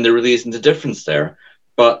 and there really isn't a difference there.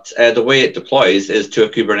 But the way it deploys is to a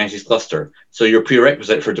Kubernetes cluster. So your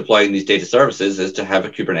prerequisite for deploying these data services is to have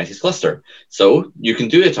a Kubernetes cluster. So you can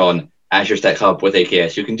do it on Azure Stack Hub with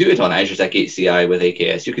AKS. You can do it on Azure Stack HCI with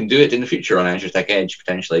AKS. You can do it in the future on Azure Stack Edge,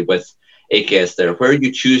 potentially with AKS there. Where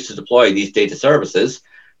you choose to deploy these data services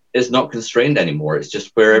is not constrained anymore. It's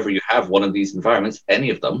just wherever you have one of these environments, any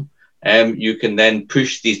of them, you can then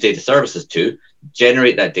push these data services to,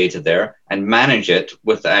 generate that data there, and manage it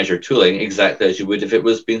with the Azure tooling exactly as you would if it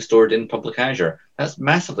was being stored in public Azure. That's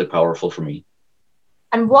massively powerful for me.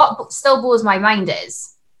 And what still blows my mind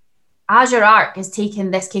is Azure Arc is taking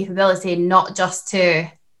this capability not just to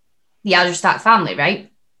the Azure Stack family,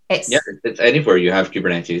 right? It's anywhere you have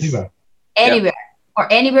Kubernetes. Anywhere.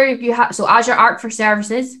 Or anywhere you have, so Azure Arc for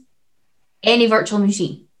services, any virtual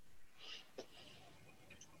machine.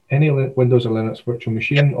 Any Windows or Linux virtual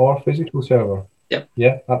machine or physical server. Yep.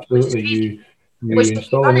 Yeah, absolutely. You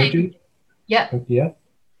install an agent. Yep. Yeah.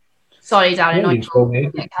 Sorry, Darren. You install the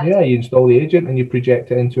agent. You install the agent and you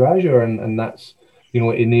project it into Azure, and that's, it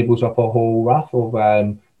enables up a whole raft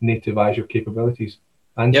of native Azure capabilities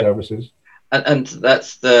and services. And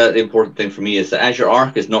that's the important thing for me, is that Azure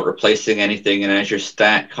Arc is not replacing anything in Azure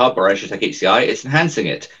Stack Hub or Azure Stack HCI. It's enhancing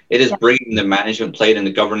it. It is bringing the management plane and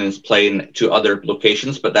the governance plane to other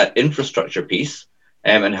locations, but that infrastructure piece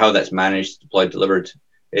and how that's managed, deployed, delivered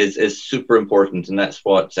is super important. And that's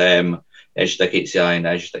what Azure Stack HCI and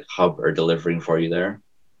Azure Stack Hub are delivering for you there.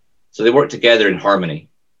 So they work together in harmony.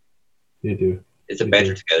 They do. It's a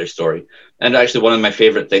better together story. And actually, one of my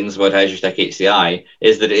favorite things about Azure Stack HCI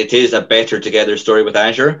is that it is a better together story with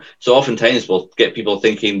Azure. So oftentimes we'll get people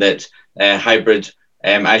thinking that hybrid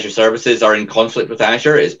Azure services are in conflict with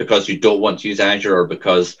Azure. It's because you don't want to use Azure, or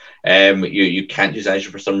because you can't use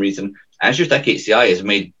Azure for some reason. Azure Stack HCI is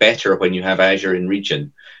made better when you have Azure in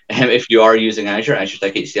region. If you are using Azure, Azure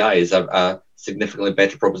Stack HCI is a significantly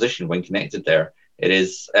better proposition when connected there. It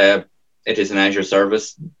is an Azure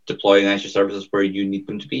service, deploying Azure services where you need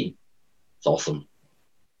them to be. It's awesome.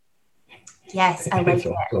 Yes, I like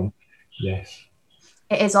it. Awesome. Yes.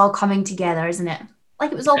 It is all coming together, isn't it?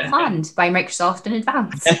 Like it was all planned by Microsoft in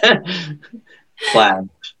advance.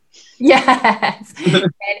 Planned. Yes.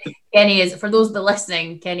 Kenny is, for those that are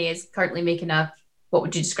listening, Kenny is currently making what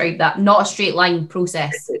would you describe that? Not a straight line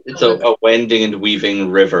process. It's a wending and weaving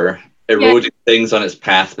river, eroding things on its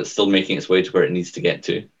path, but still making its way to where it needs to get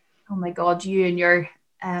to. Oh my God, you and your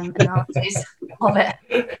analysis. Love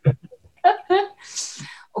it.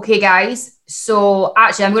 Okay, guys. So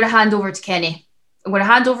actually, I'm going to hand over to Kenny.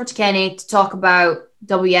 To talk about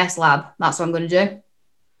WS Lab. That's what I'm going to do.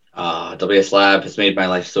 WS Lab has made my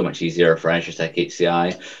life so much easier for Azure Stack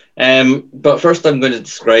HCI. But first, I'm going to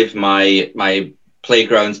describe my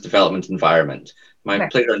Playgrounds development environment. My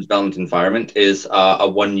Playground development environment is a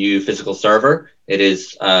 1U physical server. It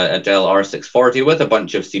is a Dell R640 with a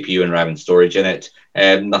bunch of CPU and RAM and storage in it.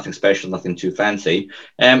 Nothing special, nothing too fancy.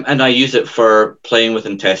 And I use it for playing with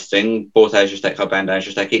and testing both Azure Stack Hub and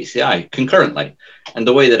Azure Stack HCI concurrently. And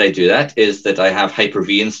the way that I do that is that I have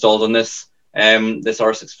Hyper-V installed on this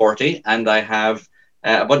R640, and I have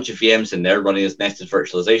a bunch of VMs in there running as nested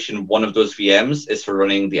virtualization. One of those VMs is for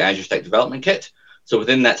running the Azure Stack Development Kit. So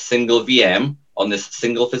within that single VM, on this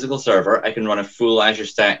single physical server, I can run a full Azure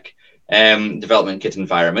Stack Development Kit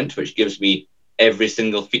environment, which gives me every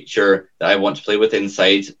single feature that I want to play with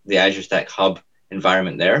inside the Azure Stack Hub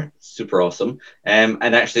environment there. Super awesome. And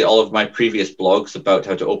actually, all of my previous blogs about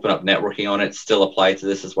how to open up networking on it still apply to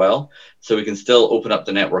this as well. So we can still open up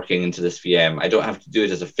the networking into this VM. I don't have to do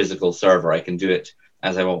it as a physical server. I can do it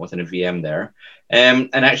as I want within a VM there. And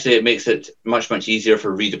actually, it makes it much, much easier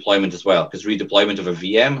for redeployment as well, because redeployment of a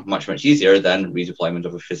VM, much, much easier than redeployment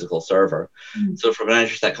of a physical server. So from an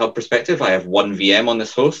Azure Stack Hub perspective, I have one VM on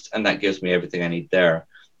this host, and that gives me everything I need there.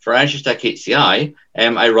 For Azure Stack HCI,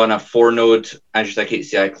 I run a 4-node Azure Stack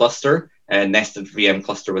HCI cluster, a nested VM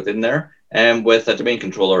cluster within there, with a domain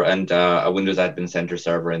controller and a Windows Admin Center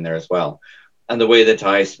server in there as well. And the way that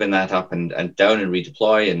I spin that up and down and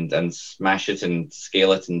redeploy and smash it and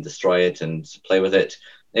scale it and destroy it and play with it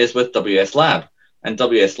is with WS Lab. And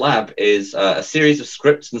WS Lab is a series of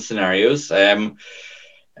scripts and scenarios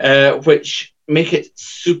which make it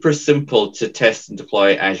super simple to test and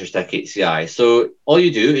deploy Azure Stack HCI. So all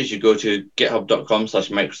you do is you go to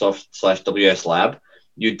github.com/Microsoft/WS Lab.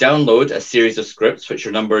 You download a series of scripts which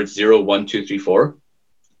are numbered 0, 1, 2, 3, 4.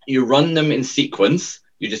 You run them in sequence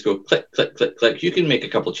You just go click, click, click, click. You can make a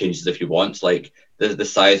couple of changes if you want, like the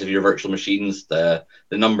size of your virtual machines, the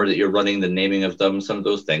number that you're running, the naming of them, some of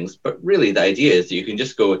those things. But really, the idea is that you can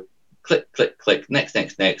just go click, click, click, next,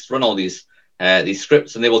 next, next, run all these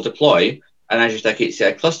scripts, and they will deploy an Azure Stack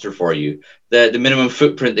HCI cluster for you. The minimum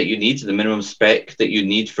footprint that you need, the minimum spec that you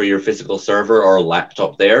need for your physical server or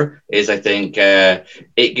laptop there is, I think, 8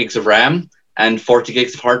 gigs of RAM and 40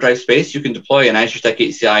 gigs of hard drive space. You can deploy an Azure Stack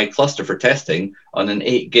HCI cluster for testing on an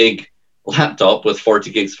 8 gig laptop with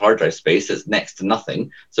 40 gigs of hard drive space. It's next to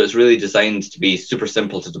nothing. So it's really designed to be super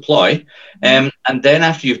simple to deploy. And then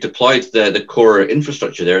after you've deployed the core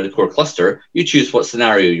infrastructure there, the core cluster, you choose what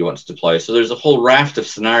scenario you want to deploy. So there's a whole raft of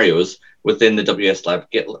scenarios within the WS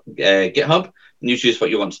Lab GitHub, and you choose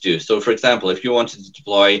what you want to do. So for example, if you wanted to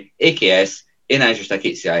deploy AKS in Azure Stack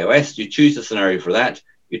HCI OS, you choose the scenario for that,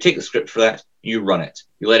 you take the script for that, you run it,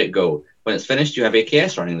 you let it go. When it's finished, you have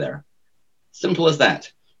AKS running there. Simple as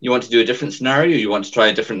that. You want to do a different scenario, you want to try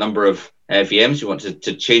a different number of VMs, you want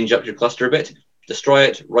to change up your cluster a bit, destroy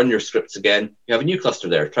it, run your scripts again, you have a new cluster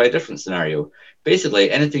there, try a different scenario.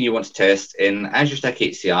 Basically, anything you want to test in Azure Stack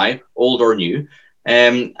HCI, old or new,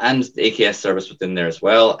 and the AKS service within there as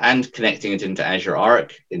well, and connecting it into Azure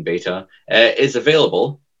Arc in beta is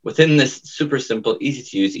available within this super simple, easy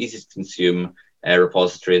to use, easy to consume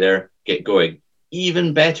repository there. Get going.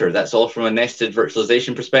 Even better, that's all from a nested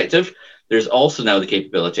virtualization perspective. There's also now the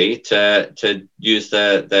capability to use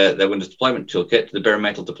the Windows Deployment Toolkit, the bare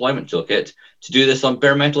metal deployment toolkit, to do this on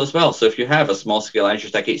bare metal as well. So if you have a small scale Azure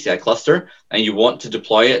Stack HCI cluster and you want to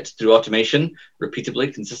deploy it through automation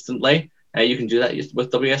repeatedly, consistently, you can do that with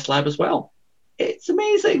WS Lab as well. It's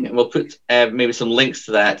amazing. And we'll put maybe some links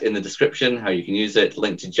to that in the description, how you can use it,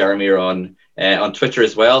 link to Jeremy on Twitter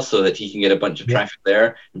as well, so that he can get a bunch of traffic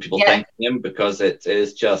there and people thanking him, because it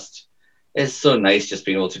is just, it's so nice just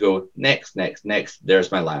being able to go next, next, next.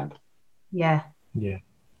 There's my lab. Yeah. Yeah.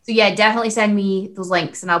 So yeah, definitely send me those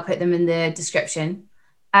links and I'll put them in the description.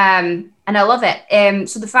 And I love it.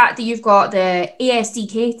 So the fact that you've got the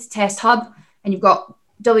ASDK to test Hub and you've got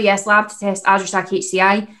WS Lab to test Azure Stack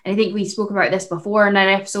HCI, and I think we spoke about this before in our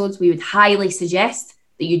episodes, we would highly suggest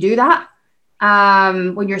that you do that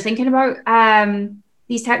when you're thinking about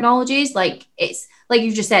these technologies. Like, it's like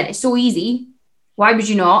you just said, it's so easy. Why would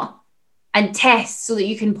you not? And test so that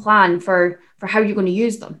you can plan for how you're going to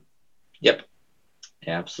use them. Yep.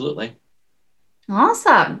 Yeah, absolutely.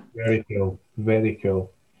 Awesome. Very cool. Very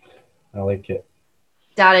cool. I like it.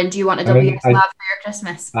 Darren, do you want a WS Lab for your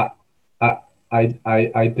Christmas?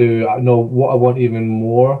 I do. No, what I want even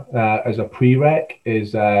more as a prereq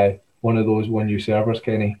is one of those One U servers,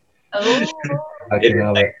 Kenny. Oh. I can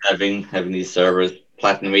have it. Having these servers,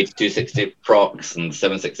 Platinum 8260 procs and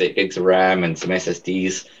 768 gigs of RAM and some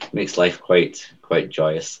SSDs makes life quite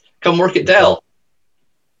joyous. Come work at Dell.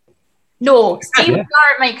 No, stay with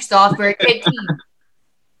Microsoft. We're a good team.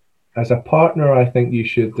 As a partner, I think you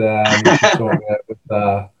should sort it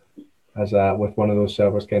out with one of those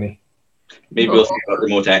servers, Kenny. Maybe we'll see about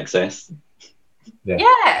remote access.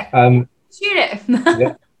 Yeah. Shoot it.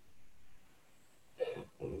 Yeah.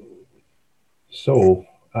 So,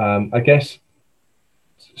 I guess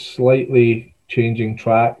slightly changing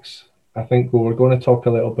tracks. I think we're going to talk a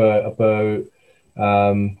little bit about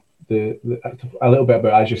a little bit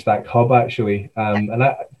about Azure Stack Hub actually, and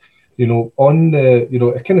I, on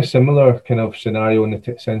the a kind of similar kind of scenario in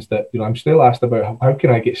the sense that I'm still asked about how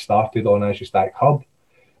can I get started on Azure Stack Hub.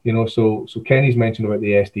 So Kenny's mentioned about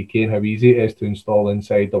the SDK and how easy it is to install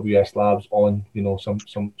inside WS Labs on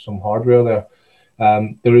some hardware there.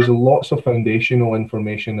 There is lots of foundational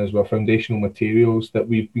information as well, foundational materials that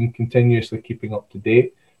we've been continuously keeping up to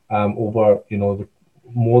date over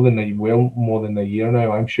more than a year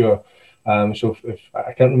now, I'm sure. So if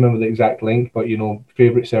I can't remember the exact link, but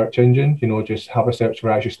favorite search engine, just have a search for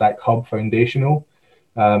Azure Stack Hub Foundational,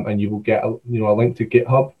 and you will get a link to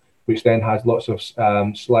GitHub, which then has lots of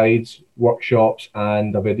slides, workshops,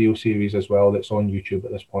 and a video series as well that's on YouTube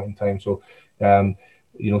at this point in time. So,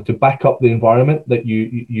 to back up the environment that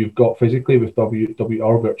you've got physically with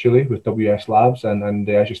or virtually with WS Labs and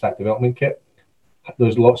the Azure Stack Development Kit,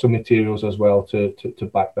 there's lots of materials as well to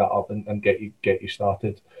back that up and get you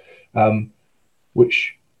started.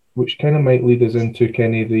 Which kind of might lead us into,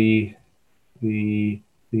 Kenny, the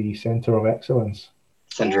Center of Excellence.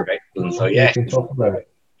 Center of Excellence. So yeah, you can talk about it.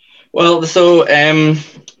 Well, so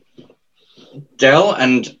Dell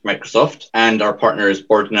and Microsoft and our partners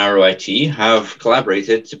Board and Arrow IT have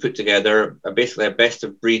collaborated to put together basically a best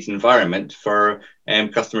of breed environment for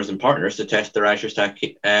customers and partners to test their Azure Stack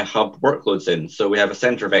Hub workloads in. So we have a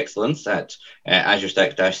Center of Excellence at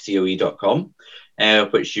azurestack-coe.com.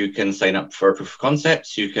 which you can sign up for proof of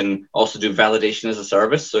concepts. You can also do validation as a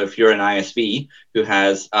service. So if you're an ISV who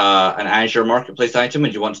has an Azure Marketplace item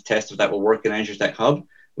and you want to test if that will work in Azure Stack Hub,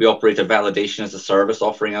 we operate a validation as a service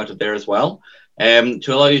offering out of there as well, to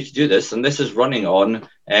allow you to do this. And this is running on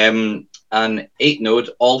an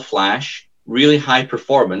 8-node all-flash, really high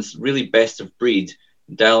performance, really best of breed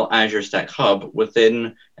Dell Azure Stack Hub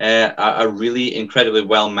within a really incredibly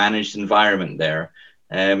well-managed environment there.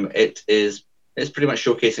 It's pretty much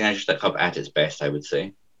showcasing Azure Stack Hub at its best, I would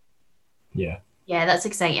say. Yeah. Yeah, that's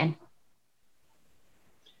exciting.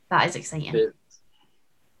 That is exciting.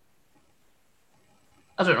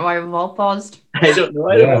 I don't know why we've all paused. I don't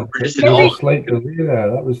know. Slight delay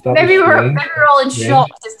there. That was maybe we're all in strange. shock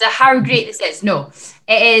as to how great this is. No,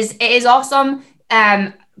 it is awesome.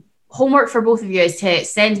 Homework for both of you is to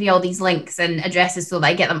send me all these links and addresses so that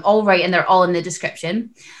I get them all right and they're all in the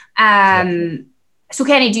description. So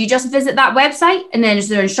Kenny, do you just visit that website and then is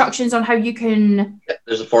there instructions on how you can...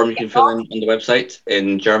 There's a form you can fill in on the website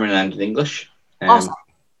in German and in English. Awesome.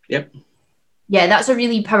 Yep. Yeah, that's a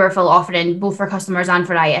really powerful offering, both for customers and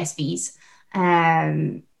for ISVs.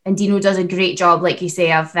 And Dino does a great job, like you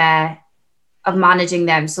say, of managing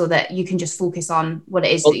them so that you can just focus on what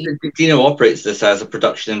it is. Well, Dino operates this as a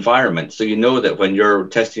production environment. So you know that when you're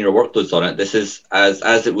testing your workloads on it, this is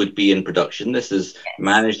as it would be in production. This is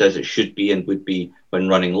managed as it should be and would be when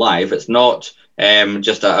running live. It's not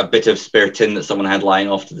just a bit of spare tin that someone had lying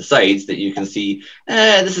off to the sides that you can see,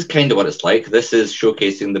 this is kind of what it's like. This is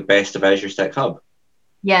showcasing the best of Azure Stack Hub.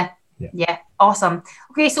 Yeah. Awesome.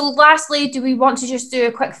 Okay, so lastly, do we want to just do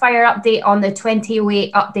a quick fire update on the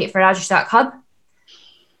 2008 update for Azure Stack Hub?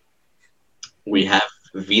 We have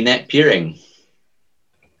VNet peering.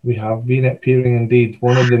 We have VNet peering indeed.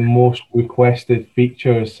 One of the most requested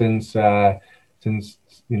features since the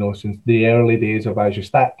early days of Azure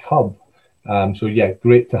Stack Hub. So yeah,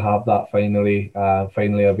 great to have that finally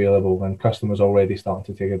available, and customers already starting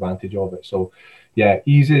to take advantage of it. So yeah,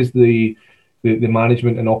 eases the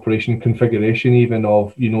management and operation configuration even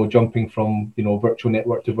of jumping from virtual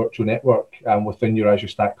network to virtual network within your Azure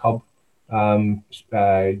Stack Hub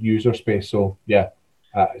user space. So yeah,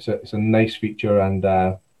 it's a nice feature, and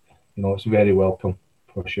it's very welcome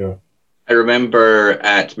for sure. I remember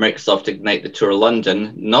at Microsoft Ignite the Tour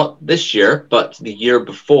London, not this year, but the year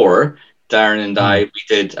before, Darren and I, we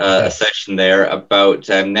did a session there about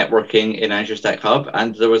networking in Azure Stack Hub,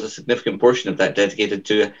 and there was a significant portion of that dedicated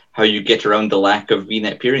to how you get around the lack of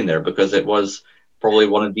VNet peering there, because it was probably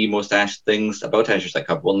one of the most asked things about Azure Stack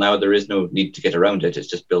Hub. Well, now there is no need to get around it; it's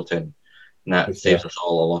just built in, and that saves us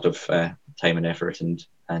all a lot of time and effort. And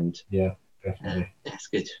yeah, definitely, that's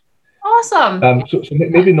good. Awesome. So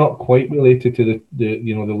maybe not quite related to the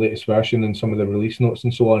latest version and some of the release notes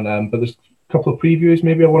and so on, but there's a couple of previews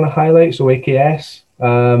maybe I want to highlight. So AKS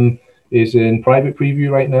is in private preview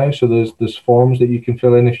right now, so there's forms that you can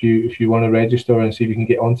fill in if you want to register and see if you can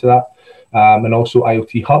get onto that. And also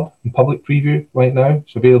IoT Hub in public preview right now.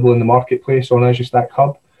 It's available in the marketplace on Azure Stack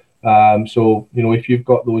Hub. So if you've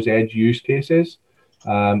got those edge use cases,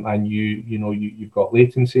 and you've got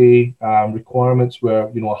latency requirements where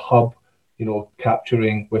a hub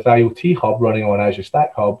capturing with IoT Hub running on Azure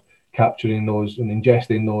Stack Hub, capturing those and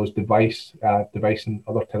ingesting those device and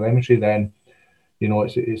other telemetry, then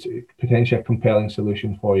it's potentially a compelling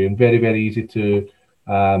solution for you, and very, very easy to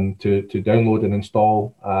download and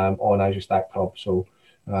install on Azure Stack Hub. So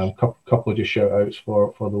couple of just shout outs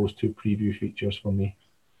for those two preview features for me.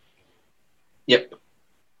 Yep.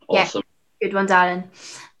 Awesome. Yeah, good one, Darren.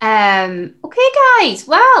 Okay, guys.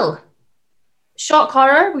 Well, shock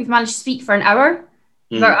horror. We've managed to speak for an hour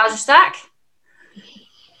about Azure Stack.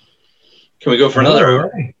 Can we go for another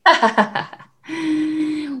hour?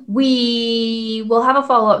 We will have a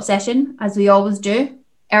follow-up session, as we always do,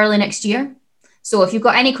 early next year. So if you've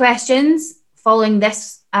got any questions following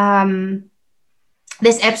this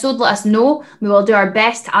this episode, let us know. We will do our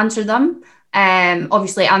best to answer them.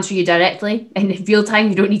 Obviously answer you directly in real time.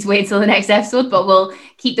 You don't need to wait until the next episode, but we'll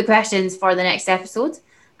keep the questions for the next episode.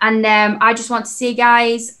 And I just want to say,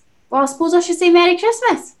 guys, well, I suppose I should say Merry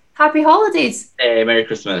Christmas. Happy holidays. Hey, Merry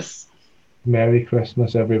Christmas. Merry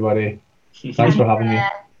Christmas, everybody. Thanks for having me.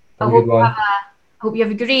 I hope you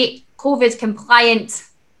have a great COVID compliant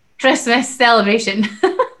Christmas celebration.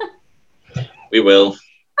 We will.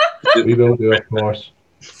 We will do, of course.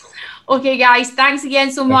 Okay, guys. Thanks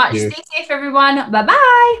again so much. You. Stay safe, everyone.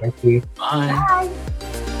 Bye-bye. Thank you. Bye. Bye.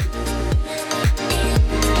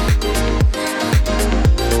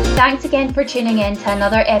 Thanks again for tuning in to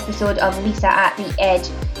another episode of Lisa at the Edge.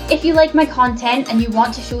 If you like my content and you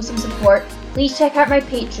want to show some support, please check out my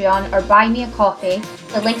Patreon or buy me a coffee.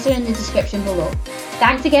 The links are in the description below.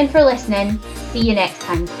 Thanks again for listening. See you next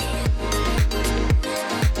time.